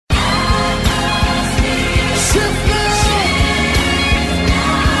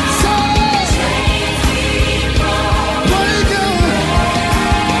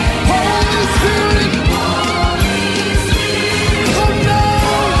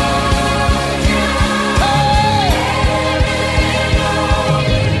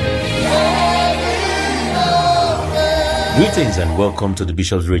Greetings and welcome to the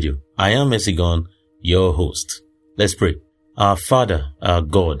Bishop's Radio. I am Esigon, your host. Let's pray. Our Father, our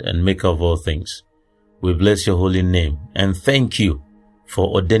God and Maker of all things, we bless your holy name and thank you for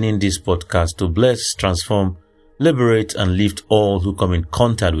ordaining this podcast to bless, transform, liberate and lift all who come in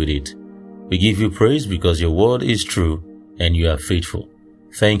contact with it. We give you praise because your word is true and you are faithful.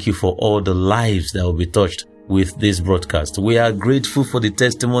 Thank you for all the lives that will be touched with this broadcast. We are grateful for the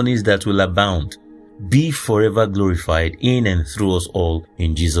testimonies that will abound. Be forever glorified in and through us all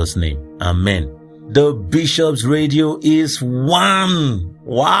in Jesus' name. Amen. The Bishop's Radio is one.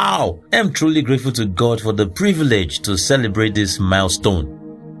 Wow. I'm truly grateful to God for the privilege to celebrate this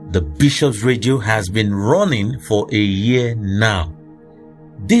milestone. The Bishop's Radio has been running for a year now.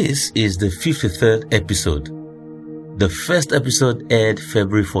 This is the 53rd episode. The first episode aired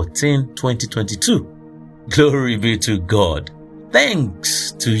February 14, 2022. Glory be to God.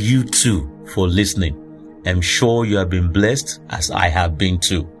 Thanks to you too for listening. I'm sure you have been blessed as I have been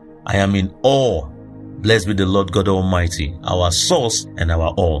too. I am in awe. Blessed be the Lord God Almighty, our source and our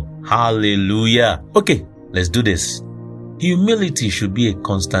all. Hallelujah. Okay, let's do this. Humility should be a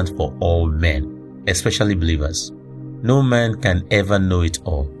constant for all men, especially believers. No man can ever know it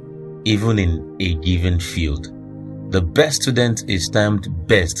all, even in a given field. The best student is timed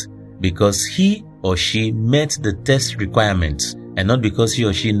best because he or she met the test requirements and not because he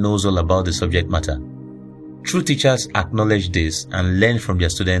or she knows all about the subject matter. True teachers acknowledge this and learn from their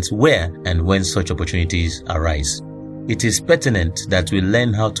students where and when such opportunities arise. It is pertinent that we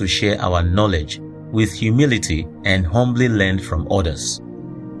learn how to share our knowledge with humility and humbly learn from others.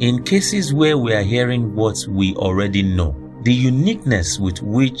 In cases where we are hearing what we already know, the uniqueness with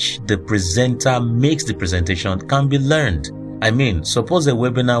which the presenter makes the presentation can be learned. Suppose a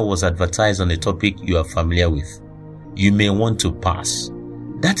webinar was advertised on a topic you are familiar with. You may want to pass.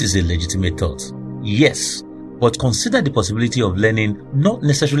 That is a legitimate thought. Yes, but consider the possibility of learning not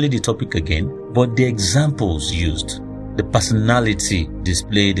necessarily the topic again, but the examples used, the personality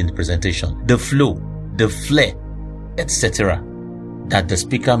displayed in the presentation, the flow, the flair, etc. that the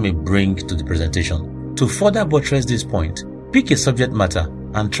speaker may bring to the presentation. To further buttress this point, pick a subject matter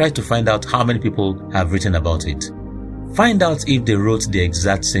and try to find out how many people have written about it. Find out if they wrote the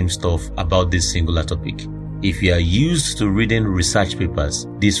exact same stuff about this singular topic. If you are used to reading research papers,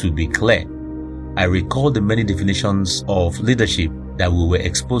 this will be clear. I recall the many definitions of leadership that we were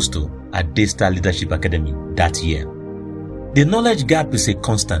exposed to at Daystar Leadership Academy that year. The knowledge gap is a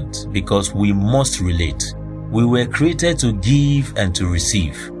constant because we must relate. We were created to give and to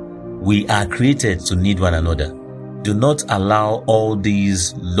receive. We are created to need one another. Do not allow all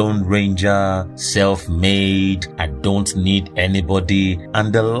these Lone Ranger, self-made, I don't need anybody,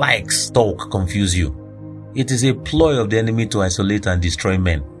 and the likes talk confuse you. It is a ploy of the enemy to isolate and destroy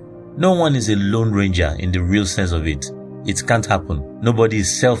men. No one is a Lone Ranger in the real sense of it. It can't happen. Nobody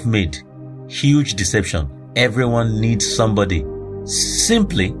is self-made. Huge deception. Everyone needs somebody.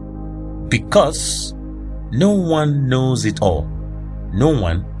 Simply because no one knows it all. No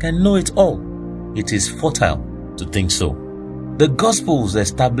one can know it all. It is futile to think so. The Gospels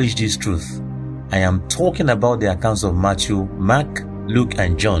establish this truth. I am talking about the accounts of Matthew, Mark, Luke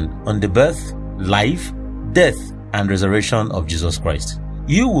and John on the birth, life, death and resurrection of Jesus Christ.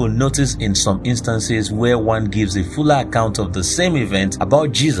 You will notice in some instances where one gives a fuller account of the same event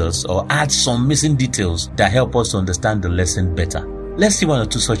about Jesus or adds some missing details that help us to understand the lesson better. Let's see one or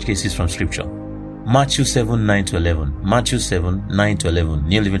two such cases from scripture. Matthew 7:9-11. Matthew 7:9-11.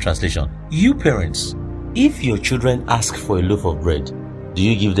 New Living Translation. You parents, if your children ask for a loaf of bread, do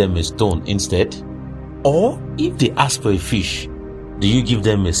you give them a stone instead? Or if they ask for a fish, do you give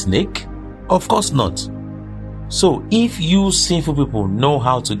them a snake? Of course not. So if you sinful people know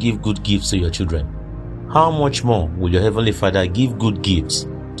how to give good gifts to your children, how much more will your heavenly Father give good gifts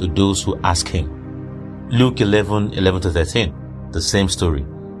to those who ask him? Luke 11:11-13. The same story.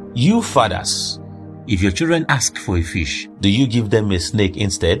 You fathers, if your children ask for a fish, do you give them a snake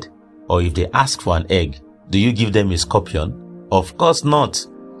instead? Or if they ask for an egg, do you give them a scorpion? Of course not.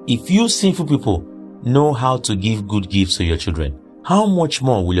 If you sinful people know how to give good gifts to your children, how much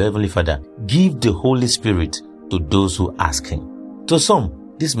more will your heavenly Father give the Holy Spirit to those who ask him? To some,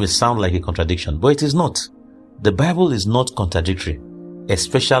 this may sound like a contradiction, but it is not. The Bible is not contradictory,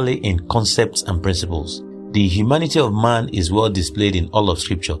 especially in concepts and principles. The humanity of man is well displayed in all of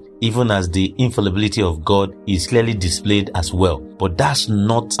Scripture, even as the infallibility of God is clearly displayed as well. But that's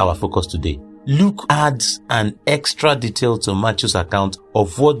not our focus today. Luke adds an extra detail to Matthew's account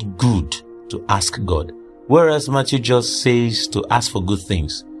of what good to ask God, whereas Matthew just says to ask for good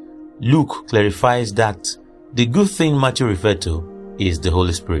things. Luke clarifies that the good thing Matthew referred to is the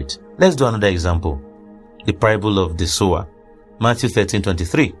Holy Spirit. Let's do another example. the parable of the sower. Matthew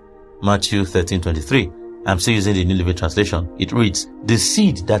 13:23. Matthew 13:23. I'm still using the New Living Translation. It reads, "The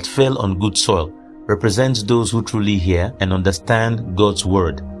seed that fell on good soil represents those who truly hear and understand God's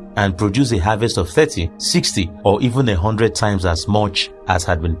word and produce a harvest of 30, 60, or even 100 times as much as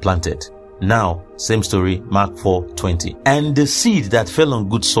had been planted." Now, same story, Mark 4:20. "And the seed that fell on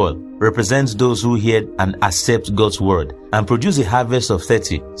good soil represents those who hear and accept God's word and produce a harvest of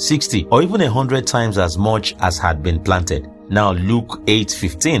 30, 60, or even 100 times as much as had been planted." Now, Luke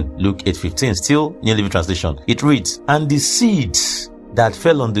 8:15, still New Living Translation. It reads, "And the seeds that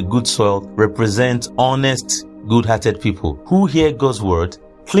fell on the good soil represent honest, good-hearted people who hear God's word,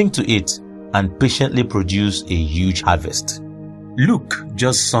 cling to it, and patiently produce a huge harvest." Luke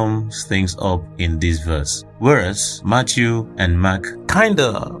just sums things up in this verse, whereas Matthew and Mark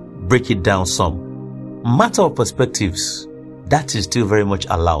kinda break it down some. Matter of perspectives, that is still very much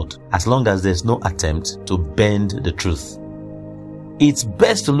allowed as long as there's no attempt to bend the truth. It's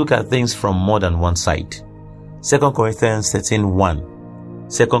best to look at things from more than one side. 2 Corinthians 13:1.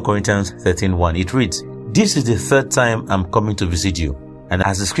 2 Corinthians 13:1. It reads, "This is the third time I'm coming to visit you. And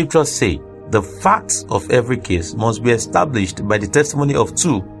as the scriptures say, the facts of every case must be established by the testimony of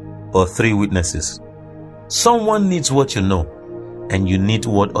 2 or 3 witnesses." Someone needs what you know, and you need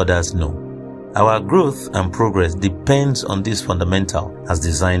what others know. Our growth and progress depends on this fundamental as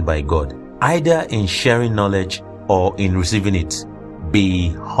designed by God, either in sharing knowledge or in receiving it. Be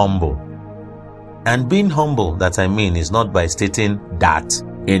humble. And being humble, that I mean, is not by stating that,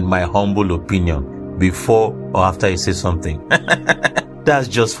 in my humble opinion, before or after you say something. That's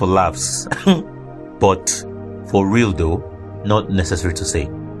just for laughs. But for real though, not necessary to say.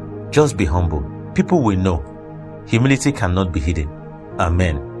 Just be humble. People will know. Humility cannot be hidden.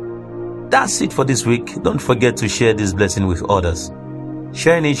 Amen. That's it for this week. Don't forget to share this blessing with others.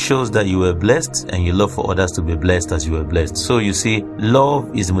 Sharing it shows that you were blessed and you love for others to be blessed as you were blessed. So you see,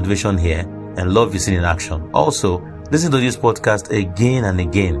 love is the motivation here and love is seen in action. Also, listen to this podcast again and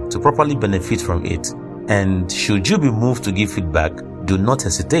again to properly benefit from it. And should you be moved to give feedback, do not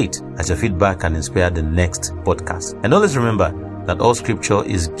hesitate, as your feedback can inspire the next podcast. And always remember that all scripture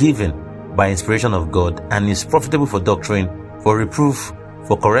is given by inspiration of God and is profitable for doctrine, for reproof,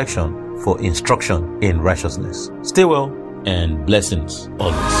 for correction, for instruction in righteousness. Stay well and blessings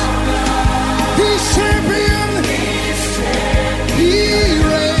always.